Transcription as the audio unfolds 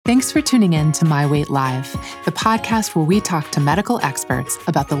Thanks for tuning in to My Weight Live, the podcast where we talk to medical experts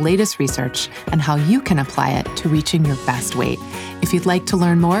about the latest research and how you can apply it to reaching your best weight. If you'd like to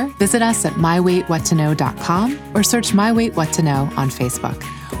learn more, visit us at myweightwhattoknow.com or search My Weight What to Know on Facebook.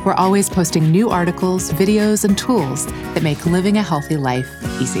 We're always posting new articles, videos, and tools that make living a healthy life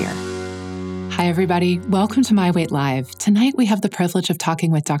easier. Hi, everybody. Welcome to My Weight Live. Tonight, we have the privilege of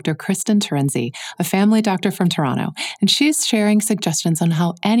talking with Dr. Kristen Terenzi, a family doctor from Toronto, and she's sharing suggestions on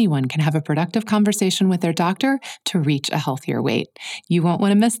how anyone can have a productive conversation with their doctor to reach a healthier weight. You won't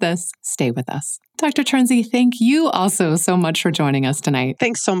want to miss this. Stay with us. Dr. Terenzi, thank you also so much for joining us tonight.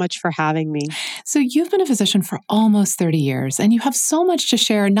 Thanks so much for having me. So you've been a physician for almost 30 years, and you have so much to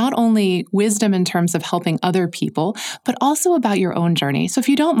share, not only wisdom in terms of helping other people, but also about your own journey. So if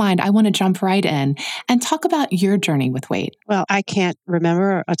you don't mind, I want to jump right in and talk about your journey with weight. Well, I can't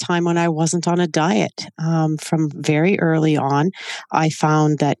remember a time when I wasn't on a diet. From very early on, I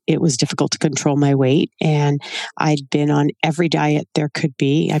found that it was difficult to control my weight, and I'd been on every diet there could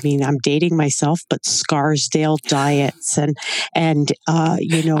be. I mean, I'm dating myself, but Scarsdale diets and I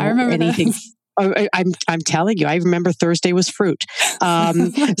remember anything. This. I'm telling you, I remember Thursday was fruit.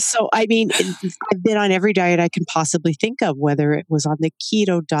 So, I mean, I've been on every diet I can possibly think of, whether it was on the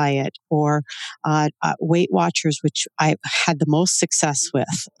keto diet or Weight Watchers, which I had the most success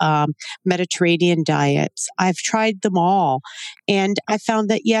with, Mediterranean diets. I've tried them all. And I found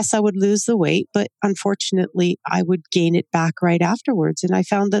that, yes, I would lose the weight, but unfortunately, I would gain it back right afterwards. And I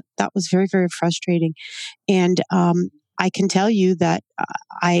found that that was very, very frustrating. And I can tell you that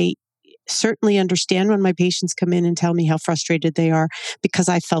I certainly understand when my patients come in and tell me how frustrated they are, because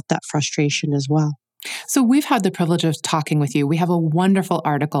I felt that frustration as well. So we've had the privilege of talking with you. We have a wonderful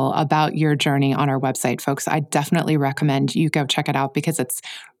article about your journey on our website, folks. I definitely recommend you go check it out because it's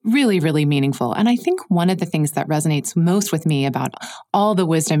really, really meaningful. And I think one of the things that resonates most with me about all the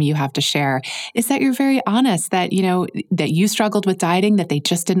wisdom you have to share is that you're very honest that, that you struggled with dieting, that they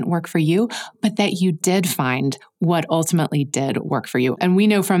just didn't work for you, but that you did find what ultimately did work for you. And we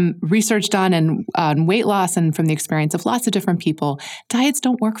know from research done and weight loss and from the experience of lots of different people, diets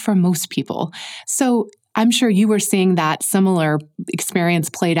don't work for most people. So I'm sure you were seeing that similar experience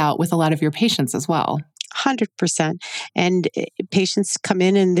played out with a lot of your patients as well. 100%. And patients come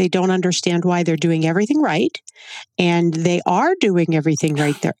in and they don't understand why they're doing everything right. And they are doing everything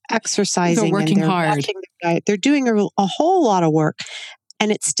right. They're exercising. They're working and they're hard. Watching their diet. They're doing a whole lot of work,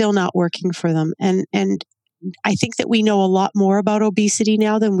 and it's still not working for them. And I think that we know a lot more about obesity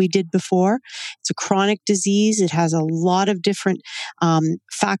now than we did before. It's a chronic disease. It has a lot of different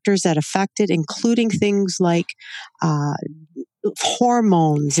factors that affect it, including things like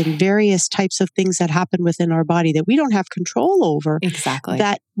hormones and various types of things that happen within our body that we don't have control over. Exactly.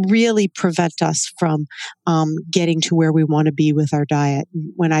 That really prevent us from getting to where we want to be with our diet.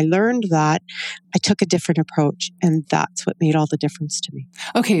 When I learned that, I took a different approach, and that's what made all the difference to me.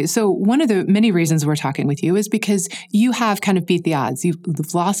 Okay, so one of the many reasons we're talking with you is because you have kind of beat the odds. You've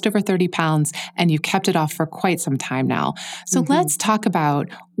lost over 30 pounds, and you've kept it off for quite some time now. So let's talk about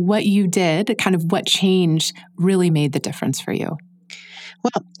what you did, kind of what change really made the difference for you.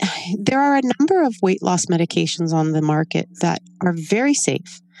 Well, there are a number of weight loss medications on the market that are very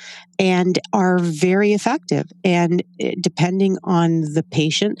safe and are very effective. And depending on the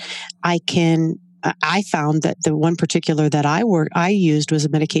patient, I found that the one particular that I used was a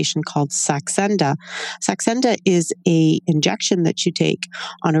medication called Saxenda. Saxenda is a injection that you take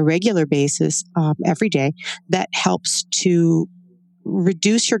on a regular basis every day that helps to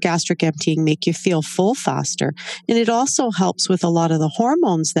reduce your gastric emptying, make you feel full faster. And it also helps with a lot of the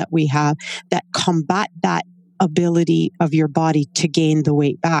hormones that we have that combat that ability of your body to gain the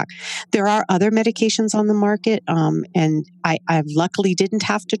weight back. There are other medications on the market, and I luckily didn't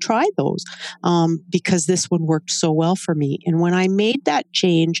have to try those because this one worked so well for me. And when I made that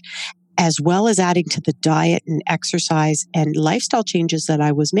change, as well as adding to the diet and exercise and lifestyle changes that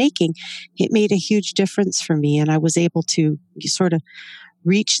I was making, it made a huge difference for me. And I was able to sort of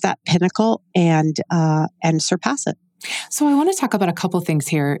reach that pinnacle and surpass it. So I want to talk about a couple things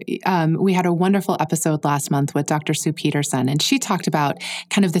here. We had a wonderful episode last month with Dr. Sue Peterson, and she talked about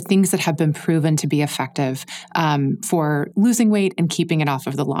kind of the things that have been proven to be effective for losing weight and keeping it off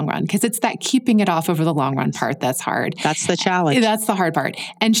over the long run. Because it's that keeping it off over the long run part that's hard. That's the challenge. That's the hard part.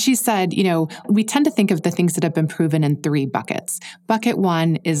 And she said, we tend to think of the things that have been proven in 3 buckets. Bucket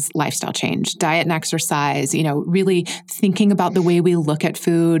 1 is lifestyle change, diet and exercise, really thinking about the way we look at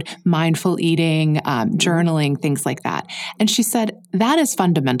food, mindful eating, journaling, things like that. And she said, that is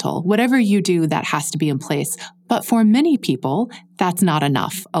fundamental. Whatever you do, that has to be in place. But for many people, that's not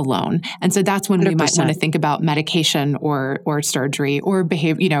enough alone. And so that's when 100%. we might want to think about medication or surgery or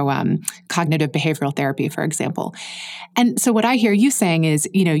cognitive behavioral therapy, for example. And so what I hear you saying is,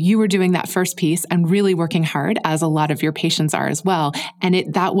 you were doing that first piece and really working hard, as a lot of your patients are as well. And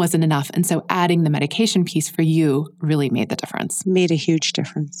that wasn't enough. And so adding the medication piece for you really made the difference. Made a huge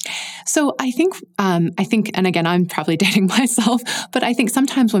difference. So I think, and again, I'm probably dating myself, but I think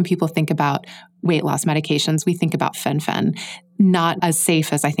sometimes when people think about weight loss medications, we think about fen-phen, not as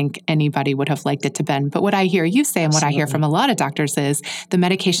safe as I think anybody would have liked it to be. But what I hear you say, and what I hear from a lot of doctors, is the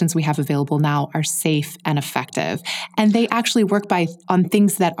medications we have available now are safe and effective. And they actually work on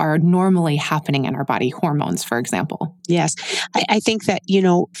things that are normally happening in our body, hormones, for example. Yes. I think that,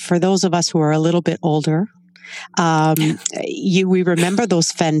 for those of us who are a little bit older, we remember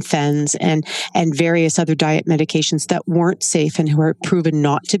those fen-phens and various other diet medications that weren't safe and who are proven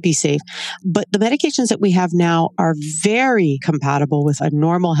not to be safe. But the medications that we have now are very compatible with a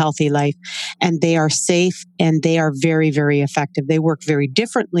normal, healthy life, and they are safe and they are very, very effective. They work very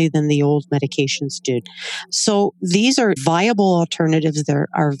differently than the old medications did. So these are viable alternatives that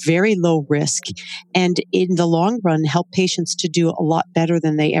are very low risk, and in the long run, help patients to do a lot better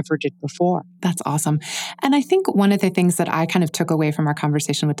than they ever did before. That's awesome. And I think one of the things that I kind of took away from our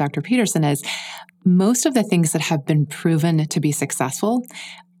conversation with Dr. Peterson is most of the things that have been proven to be successful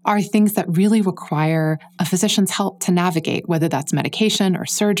are things that really require a physician's help to navigate, whether that's medication or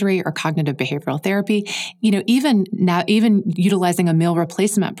surgery or cognitive behavioral therapy. Even utilizing a meal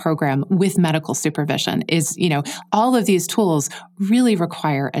replacement program with medical supervision is, all of these tools really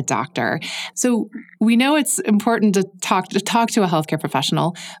require a doctor. So we know it's important to talk to a healthcare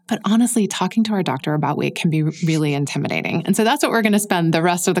professional, but honestly, talking to our doctor about weight can be really intimidating. And so that's what we're going to spend the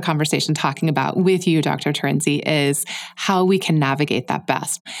rest of the conversation talking about with you, Dr. Terenzi, is how we can navigate that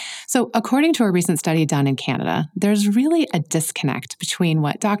best. So according to a recent study done in Canada, there's really a disconnect between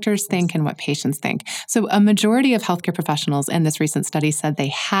what doctors think and what patients think. So a majority of healthcare professionals in this recent study said they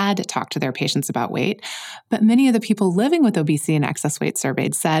had talked to their patients about weight, but many of the people living with obesity and excess weight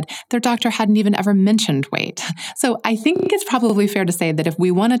surveyed said their doctor hadn't even ever mentioned weight. So I think it's probably fair to say that if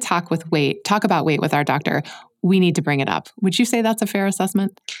we want to talk about weight with our doctor, we need to bring it up. Would you say that's a fair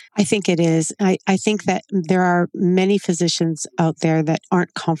assessment? I think it is. I think that there are many physicians out there that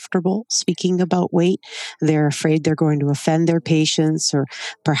aren't comfortable speaking about weight. They're afraid they're going to offend their patients or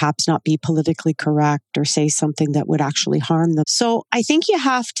perhaps not be politically correct or say something that would actually harm them. So I think you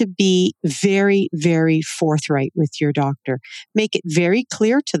have to be very, very forthright with your doctor. Make it very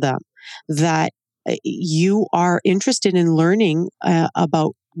clear to them that you are interested in learning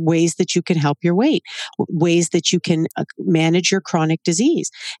about ways that you can help your weight, ways that you can manage your chronic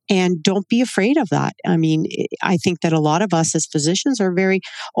disease. And don't be afraid of that. I mean, I think that a lot of us as physicians are very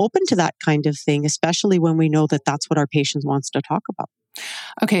open to that kind of thing, especially when we know that that's what our patient wants to talk about.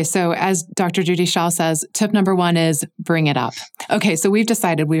 Okay, so as Dr. Judy Shaw says, tip number 1 is bring it up. Okay, so we've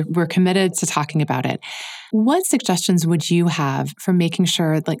decided we're committed to talking about it. What suggestions would you have for making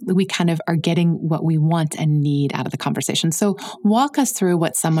sure we kind of are getting what we want and need out of the conversation? So walk us through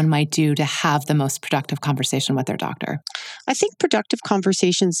what someone might do to have the most productive conversation with their doctor. I think productive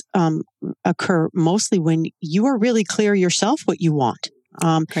conversations occur mostly when you are really clear yourself what you want.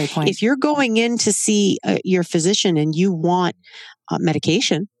 Great point. If you're going in to see your physician and you want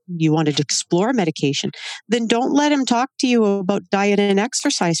medication, you wanted to explore medication, then don't let him talk to you about diet and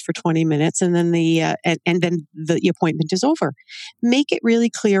exercise for 20 minutes and then the appointment is over. Make it really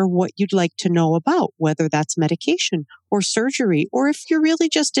clear what you'd like to know about, whether that's medication or surgery, or if you're really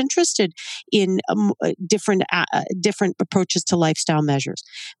just interested in different approaches to lifestyle measures.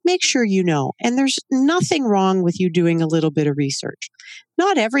 Make sure you know. And there's nothing wrong with you doing a little bit of research.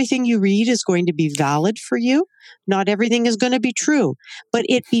 Not everything you read is going to be valid for you. Not everything is going to be true. But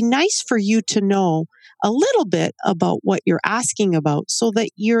it'd be nice for you to know a little bit about what you're asking about so that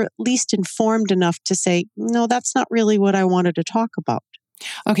you're at least informed enough to say, no, that's not really what I wanted to talk about.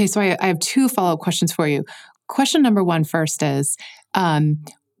 Okay, so I have 2 follow-up questions for you. Question number 1 first is,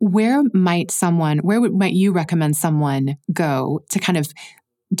 where might you recommend someone go to kind of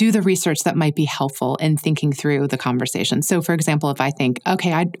do the research that might be helpful in thinking through the conversation? So for example, if I think,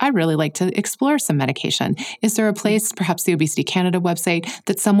 okay, I'd really like to explore some medication, is there a place, perhaps the Obesity Canada website,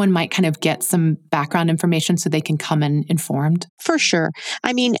 that someone might kind of get some background information so they can come in informed? For sure.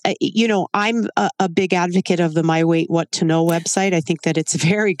 I mean, I'm a big advocate of the My Weight What to Know website. I think that it's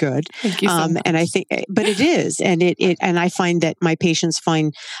very good. Thank you so much. And I think, but it is, and and I find that my patients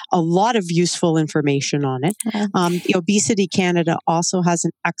find a lot of useful information on it. The Obesity Canada also has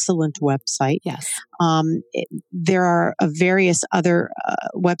an excellent website. Yes. There are various other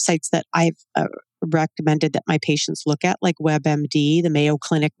websites that I've recommended that my patients look at, like WebMD, the Mayo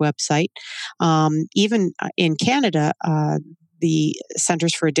Clinic website. Even in Canada, the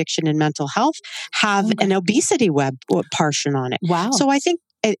Centers for Addiction and Mental Health have an obesity web portion on it. Wow. So I think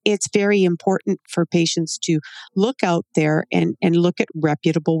it's very important for patients to look out there and look at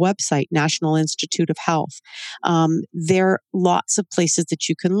reputable website, National Institute of Health. There are lots of places that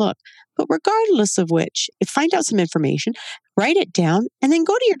you can look. But regardless of which, find out some information, write it down, and then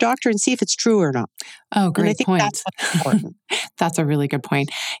go to your doctor and see if it's true or not. Oh, great point. That's what's important. That's a really good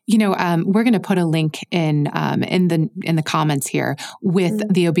point. We're going to put a link in the comments here with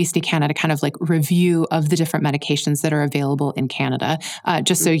the Obesity Canada kind of like review of the different medications that are available in Canada,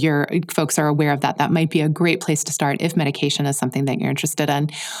 just so your folks are aware of that. That might be a great place to start if medication is something that you're interested in.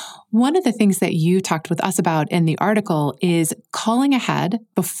 One of the things that you talked with us about in the article is calling ahead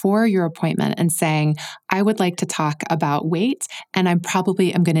before your appointment and saying, I would like to talk about weight, and I'm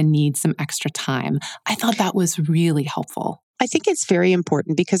going to need some extra time. I thought that was really helpful. I think it's very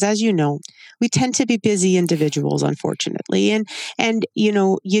important because, as you know, we tend to be busy individuals, unfortunately. And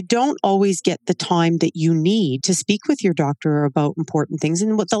you don't always get the time that you need to speak with your doctor about important things.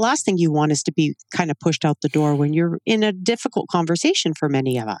 And the last thing you want is to be kind of pushed out the door when you're in a difficult conversation for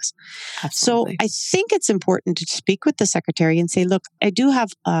many of us. Absolutely. So I think it's important to speak with the secretary and say, look, I do have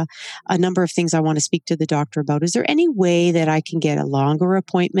a number of things I want to speak to the doctor about. Is there any way that I can get a longer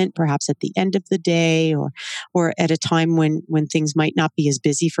appointment, perhaps at the end of the day or at a time when things might not be as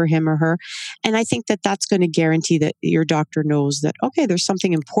busy for him or her? And I think that that's going to guarantee that your doctor knows that, okay, there's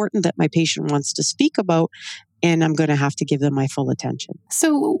something important that my patient wants to speak about, and I'm going to have to give them my full attention.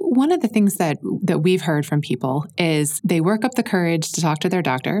 So one of the things that we've heard from people is they work up the courage to talk to their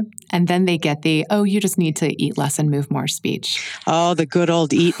doctor, and then they get you just need to eat less and move more speech. Oh, the good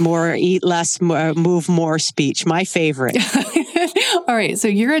old eat more, eat less, move more speech. My favorite. All right. So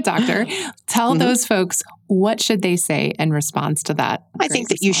you're a doctor. Tell those folks, what should they say in response to that? I think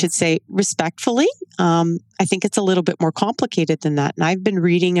that you should say respectfully. I think it's a little bit more complicated than that. And I've been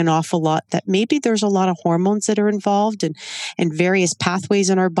reading an awful lot that maybe there's a lot of hormones that are involved and various pathways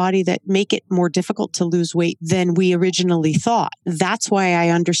in our body that make it more difficult to lose weight than we originally thought. That's why I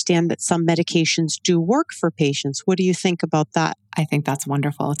understand that some medications do work for patients. What do you think about that? I think that's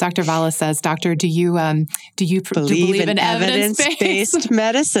wonderful. Dr. Vallis says, Doctor, do you believe in evidence-based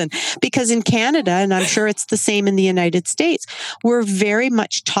medicine? Because in Canada, and I'm sure it's the same in the United States, we're very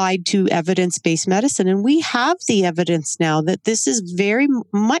much tied to evidence-based medicine. And we have the evidence now that this is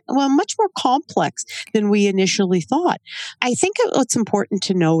much more complex than we initially thought. I think what's important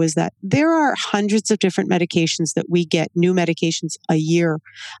to know is that there are hundreds of different medications that we get, new medications a year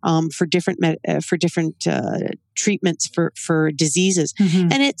for different treatments for diseases.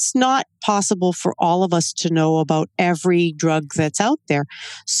 Mm-hmm. And it's not possible for all of us to know about every drug that's out there.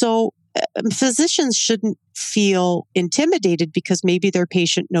 So physicians shouldn't feel intimidated because maybe their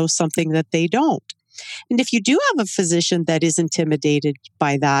patient knows something that they don't. And if you do have a physician that is intimidated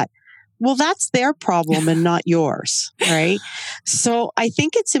by that, well, that's their problem and not yours, right? So I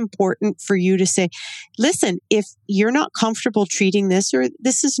think it's important for you to say, listen, if you're not comfortable treating this, or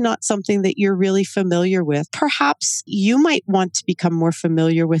this is not something that you're really familiar with, perhaps you might want to become more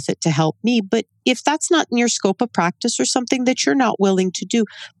familiar with it to help me. But if that's not in your scope of practice or something that you're not willing to do,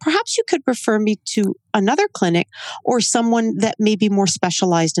 perhaps you could refer me to another clinic or someone that may be more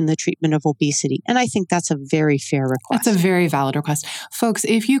specialized in the treatment of obesity. And I think that's a very fair request. That's a very valid request. Folks,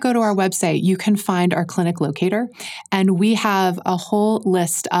 if you go to our website, you can find our clinic locator, and we have a whole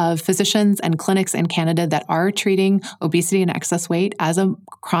list of physicians and clinics in Canada that are treating obesity and excess weight as a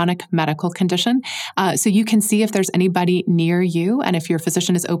chronic medical condition. So you can see if there's anybody near you, and if your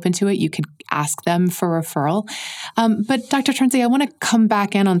physician is open to it, you can ask them for referral. But Dr. Trency, I want to come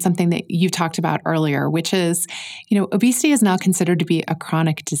back in on something that you talked about earlier, which is, obesity is now considered to be a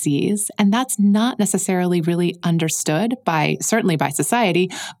chronic disease, and that's not necessarily really understood certainly by society,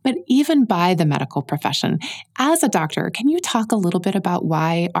 but even by the medical profession. As a doctor, can you talk a little bit about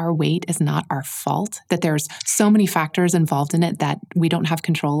why our weight is not our fault, that there's so many factors involved in it that we don't have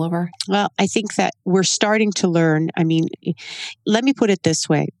control over? Well, I think that we're starting to learn. I mean, let me put it this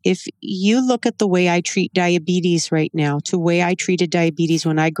way. If you look at the way I treat diabetes right now to the way I treated diabetes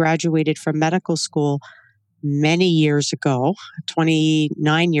when I graduated from medical school many years ago,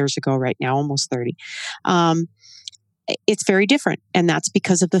 29 years ago right now, almost 30, it's very different. And that's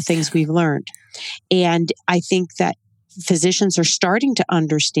because of the things we've learned. And I think that physicians are starting to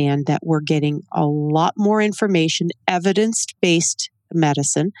understand that we're getting a lot more information, evidence-based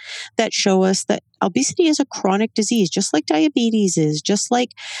medicine that show us that obesity is a chronic disease, just like diabetes is, just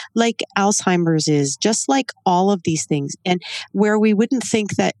like Alzheimer's is, just like all of these things. And where we wouldn't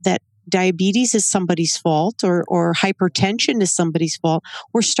think that diabetes is somebody's fault or hypertension is somebody's fault,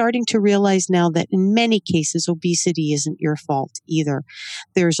 we're starting to realize now that in many cases, obesity isn't your fault either.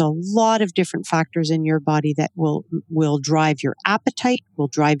 There's a lot of different factors in your body that will drive your appetite, will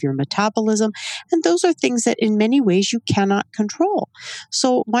drive your metabolism. And those are things that in many ways you cannot control.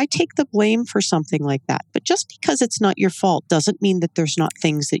 So why take the blame for something like that? But just because it's not your fault doesn't mean that there's not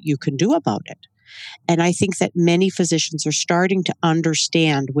things that you can do about it. And I think that many physicians are starting to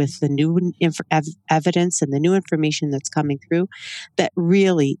understand with the new evidence and the new information that's coming through that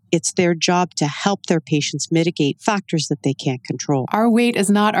really it's their job to help their patients mitigate factors that they can't control. Our weight is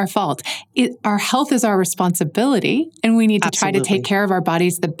not our fault. Our health is our responsibility, and we need to try to take care of our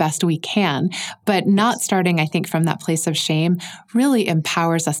bodies the best we can. But not starting, I think, from that place of shame really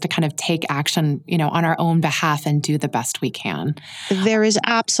empowers us to kind of take action, on our own behalf and do the best we can. There is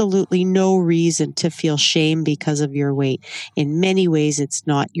absolutely no reason to feel shame because of your weight. In many ways, it's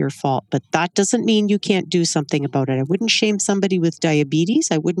not your fault, but that doesn't mean you can't do something about it. I wouldn't shame somebody with diabetes.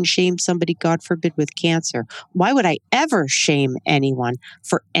 I wouldn't shame somebody, God forbid, with cancer. Why would I ever shame anyone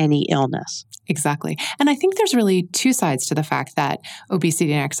for any illness? Exactly. And I think there's really two sides to the fact that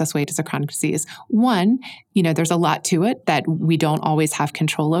obesity and excess weight is a chronic disease. One, there's a lot to it that we don't always have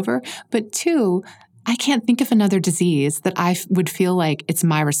control over. But two, I can't think of another disease that I would feel like it's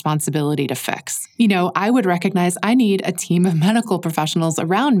my responsibility to fix. I would recognize I need a team of medical professionals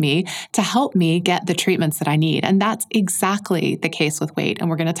around me to help me get the treatments that I need. And that's exactly the case with weight.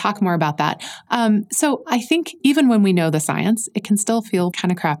 And we're going to talk more about that. So I think even when we know the science, it can still feel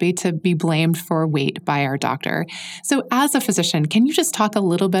kind of crappy to be blamed for weight by our doctor. So as a physician, can you just talk a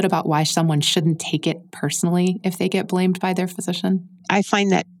little bit about why someone shouldn't take it personally if they get blamed by their physician? I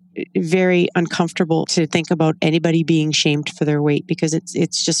find that very uncomfortable to think about anybody being shamed for their weight because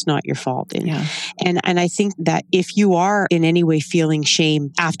it's just not your fault. And I think that if you are in any way feeling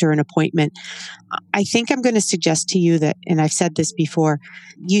shame after an appointment, I think I'm going to suggest to you that, and I've said this before,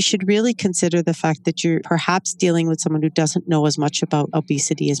 you should really consider the fact that you're perhaps dealing with someone who doesn't know as much about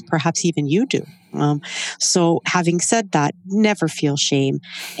obesity as perhaps even you do. So having said that, never feel shame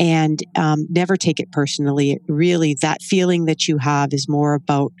and never take it personally. Really, that feeling that you have is more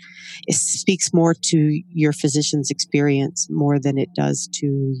about, it speaks more to your physician's experience more than it does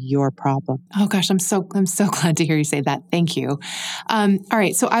to your problem. Oh gosh, I'm so glad to hear you say that. Thank you. All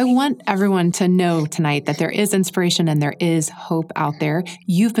right, so I want everyone to know tonight that there is inspiration and there is hope out there.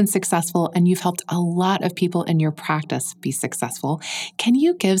 You've been successful and you've helped a lot of people in your practice be successful. Can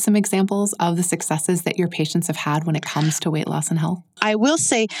you give some examples of the successes that your patients have had when it comes to weight loss and health? I will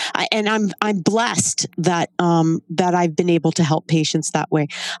say, and I'm blessed that I've been able to help patients that way.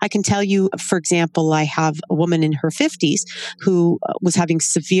 I can tell you, for example, I have a woman in her 50s who was having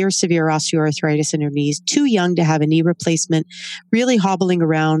severe osteoarthritis in her knees, too young to have a knee replacement, really hobbling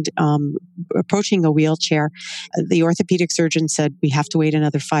around, approaching a wheelchair. The orthopedic surgeon said, we have to wait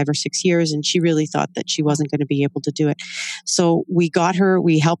another 5 or 6 years. And she really thought that she wasn't going to be able to do it. So we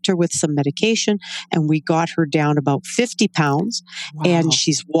helped her with some medication and we got her down about 50 pounds. Wow. And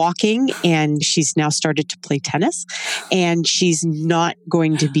she's walking and she's now started to play tennis and she's not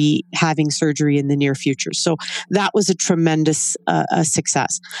going to be having surgery in the near future. So that was a tremendous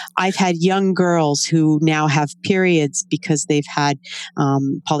success. I've had young girls who now have periods because they've had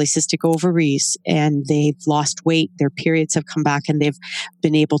polycystic ovaries and they've lost weight. Their periods have come back and they've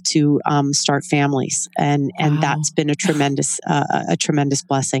been able to start families. And Wow. that's been a tremendous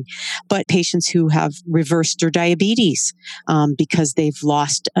blessing. But patients who have reversed their diabetes because they've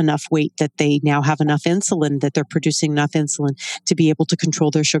lost enough weight that they now have enough insulin, that they're producing enough insulin to be able to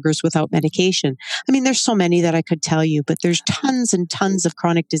control their sugars without medication. I mean, there's so many that I could tell you, but there's tons and tons of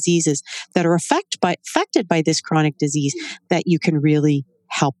chronic diseases that are affected by this chronic disease that you can really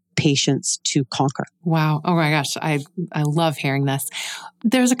help patients to conquer. Wow. Oh my gosh. I love hearing this.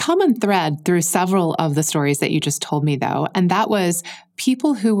 There's a common thread through several of the stories that you just told me, though, and that was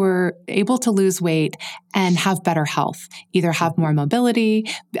people who were able to lose weight and have better health, either have more mobility,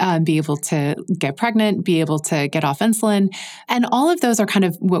 be able to get pregnant, be able to get off insulin. And all of those are kind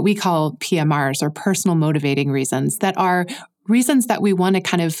of what we call PMRs, or personal motivating reasons, that are reasons that we want to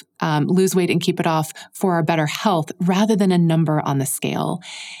kind of lose weight and keep it off for our better health rather than a number on the scale.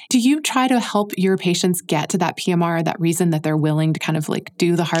 Do you try to help your patients get to that PMR, that reason that they're willing to kind of like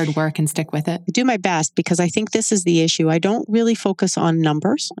do the hard work and stick with it? I do my best because I think this is the issue. I don't really focus on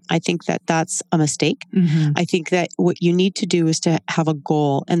numbers. I think that that's a mistake. Mm-hmm. I think that what you need to do is to have a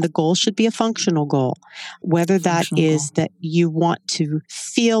goal, and the goal should be a functional goal, whether that is that you want to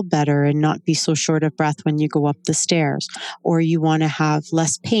feel better and not be so short of breath when you go up the stairs, or you want to have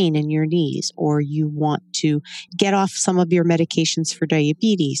less pain in your knees, or you want to get off some of your medications for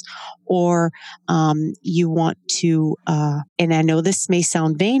diabetes, or you want to, and I know this may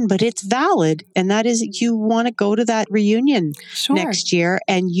sound vain, but it's valid, and that is you want to go to that reunion next year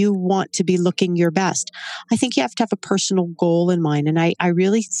and you want to be looking your best. I think you have to have a personal goal in mind, and I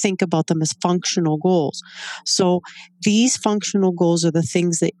really think about them as functional goals. So these functional goals are the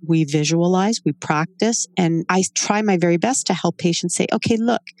things that we visualize, we practice, and I try my very best to help patients say, okay,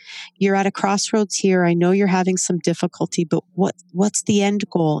 look, you're at a crossroads here. I know you're having some difficulty, but what's the end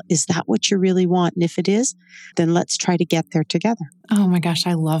goal? Is that what you really want? And if it is, then let's try to get there together. Oh my gosh,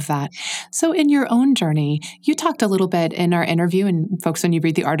 I love that. So in your own journey, you talked a little bit in our interview, and folks, when you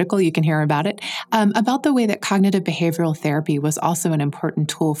read the article, you can hear about it, about the way that cognitive behavioral therapy was also an important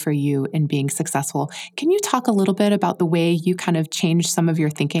tool for you in being successful. Can you talk a little bit about the way you kind of changed some of your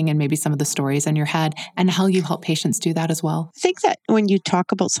thinking and maybe some of the stories in your head and how you help patients do that as well? I think that when you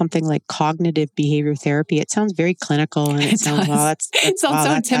talk about something like cognitive behavior therapy, it sounds very clinical, and it sounds, well, it sounds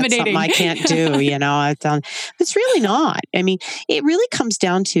so intimidating. That's something I can't do, it's really not. I mean, it really comes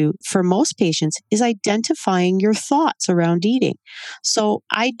down to, for most patients, is identifying your thoughts around eating. So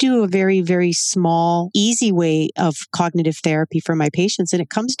I do a very, very small, easy way of cognitive therapy for my patients. And it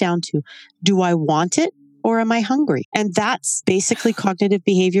comes down to, do I want it? Or am I hungry? And that's basically cognitive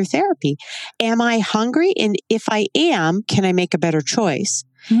behavior therapy. Am I hungry? And if I am, can I make a better choice?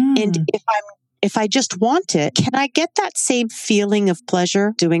 And if I just want it, can I get that same feeling of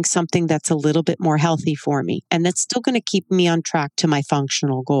pleasure doing something that's a little bit more healthy for me? And that's still going to keep me on track to my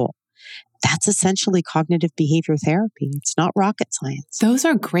functional goal. That's essentially cognitive behavior therapy. It's not rocket science. Those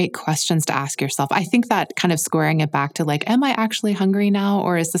are great questions to ask yourself. I think that kind of squaring it back to like, am I actually hungry now?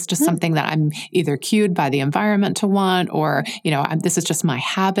 Or is this just something that I'm either cued by the environment to want, or, this is just my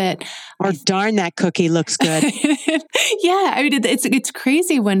habit. Or darn, that cookie looks good. Yeah. I mean, it's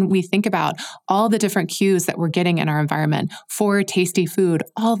crazy when we think about all the different cues that we're getting in our environment for tasty food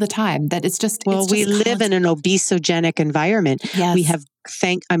all the time, that it's just, we live in an obesogenic environment. Yes. We have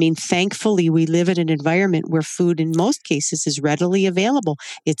thankfully, we live in an environment where food in most cases is readily available.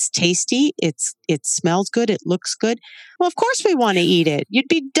 It's tasty. It smells good. It looks good. Well, of course we want to eat it. You'd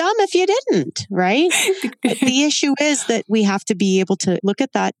be dumb if you didn't, right? But the issue is that we have to be able to look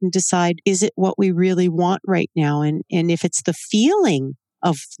at that and decide, is it what we really want right now? And if it's the feeling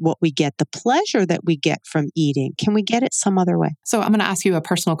of what we get, the pleasure that we get from eating, can we get it some other way? So I'm going to ask you a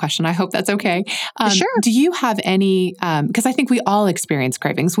personal question. I hope that's okay. Sure. Do you have any, because I think we all experience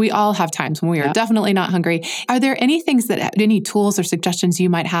cravings. We all have times when we are definitely not hungry. Are there any tools or suggestions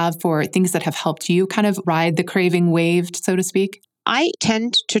you might have for things that have helped you kind of ride the craving wave, so to speak? I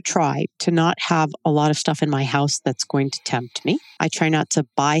tend to try to not have a lot of stuff in my house that's going to tempt me. I try not to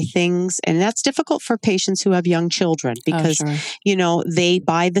buy things. And that's difficult for patients who have young children because, they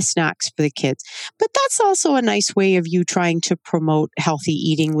buy the snacks for the kids. But that's also a nice way of you trying to promote healthy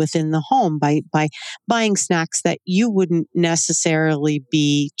eating within the home by buying snacks that you wouldn't necessarily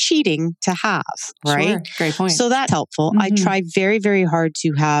be cheating to have, right? Sure. Great point. So that's helpful. Mm-hmm. I try very, very hard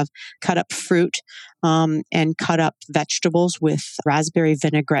to have cut up fruit and cut up vegetables with raspberry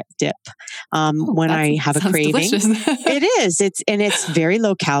vinaigrette dip when I have a craving. It is. It's very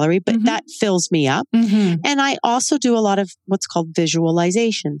low calorie, but that fills me up. Mm-hmm. And I also do a lot of what's called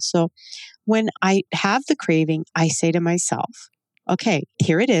visualization. So when I have the craving, I say to myself, okay,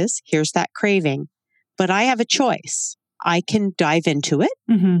 here it is. Here's that craving. But I have a choice. I can dive into it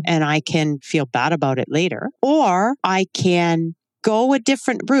and I can feel bad about it later, or I can go a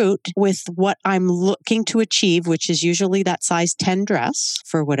different route with what I'm looking to achieve, which is usually that size 10 dress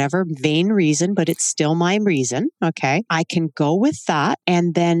for whatever vain reason, but it's still my reason. Okay. I can go with that,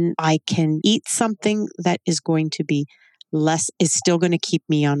 and then I can eat something that is going to be is still going to keep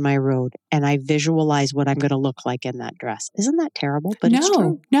me on my road. And I visualize what I'm going to look like in that dress. Isn't that terrible? But it's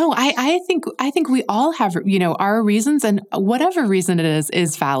true. No, I think we all have, our reasons, and whatever reason it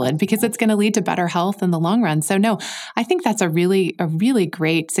is valid, because it's going to lead to better health in the long run. So no, I think that's a really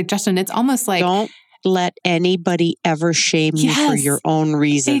great suggestion. It's almost like, don't let anybody ever shame you for your own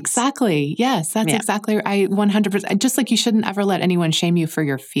reasons. Exactly. Yes, that's exactly. I 100%. Just like you shouldn't ever let anyone shame you for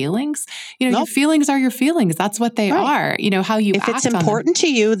your feelings. Your feelings are your feelings. That's what they are. How you act on them. If it's important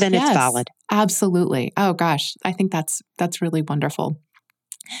to you, then it's valid. Absolutely. Oh gosh, I think that's really wonderful.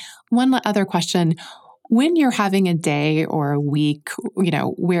 One other question. When you're having a day or a week,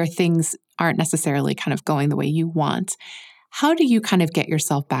 where things aren't necessarily kind of going the way you want, how do you kind of get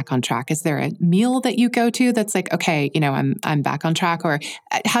yourself back on track? Is there a meal that you go to that's like, okay, I'm back on track? Or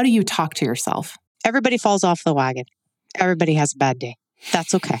how do you talk to yourself? Everybody falls off the wagon. Everybody has a bad day.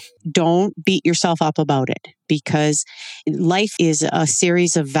 That's okay. Don't beat yourself up about it, because life is a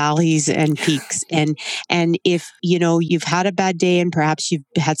series of valleys and peaks. And if, you've had a bad day and perhaps you've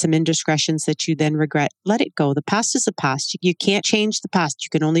had some indiscretions that you then regret, let it go. The past is the past. You can't change the past. You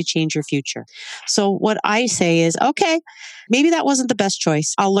can only change your future. So what I say is, okay, maybe that wasn't the best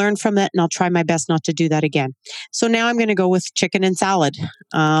choice. I'll learn from it and I'll try my best not to do that again. So now I'm going to go with chicken and salad.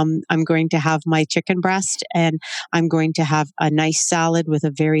 I'm going to have my chicken breast and I'm going to have a nice salad with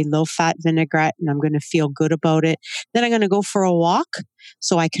a very low fat vinaigrette, and I'm going to feel good about it. Then I'm going to go for a walk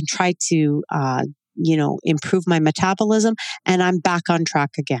so I can try to, improve my metabolism, and I'm back on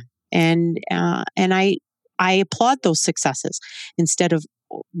track again. And I applaud those successes instead of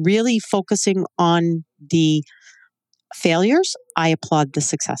really focusing on the failures. I applaud the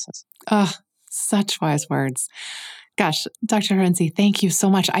successes. Oh, such wise words. Gosh, Dr. Terenzi, thank you so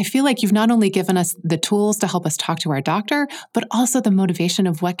much. I feel like you've not only given us the tools to help us talk to our doctor, but also the motivation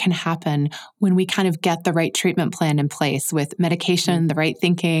of what can happen when we kind of get the right treatment plan in place with medication, the right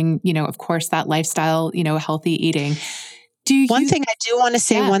thinking, of course, that lifestyle, healthy eating. One thing I do want to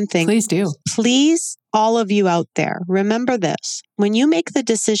say, one thing. Please do. Please, all of you out there, remember this. When you make the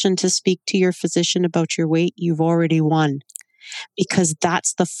decision to speak to your physician about your weight, you've already won. Because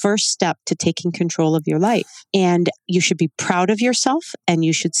that's the first step to taking control of your life. And you should be proud of yourself, and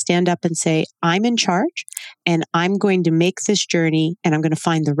you should stand up and say, I'm in charge and I'm going to make this journey, and I'm going to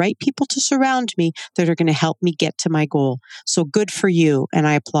find the right people to surround me that are going to help me get to my goal. So good for you. And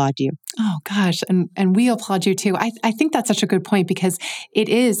I applaud you. Oh gosh. And we applaud you too. I think that's such a good point, because it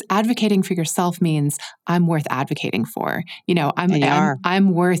is advocating for yourself means I'm worth advocating for.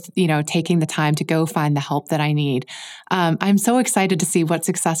 I'm worth, taking the time to go find the help that I need. I'm so excited to see what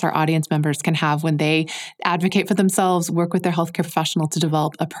success our audience members can have when they advocate for themselves, work with their healthcare professional to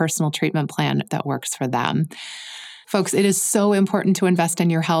develop a personal treatment plan that works for them. Folks, it is so important to invest in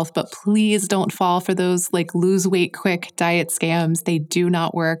your health, but please don't fall for those lose weight quick diet scams. They do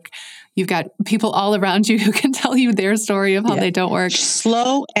not work. You've got people all around you who can tell you their story of how they don't work.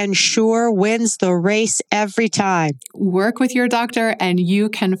 Slow and sure wins the race every time. Work with your doctor and you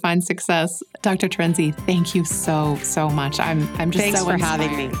can find success. Dr. Terenzi, thank you so, so much. I'm just Thanks so for inspired.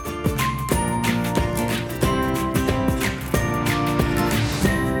 having me.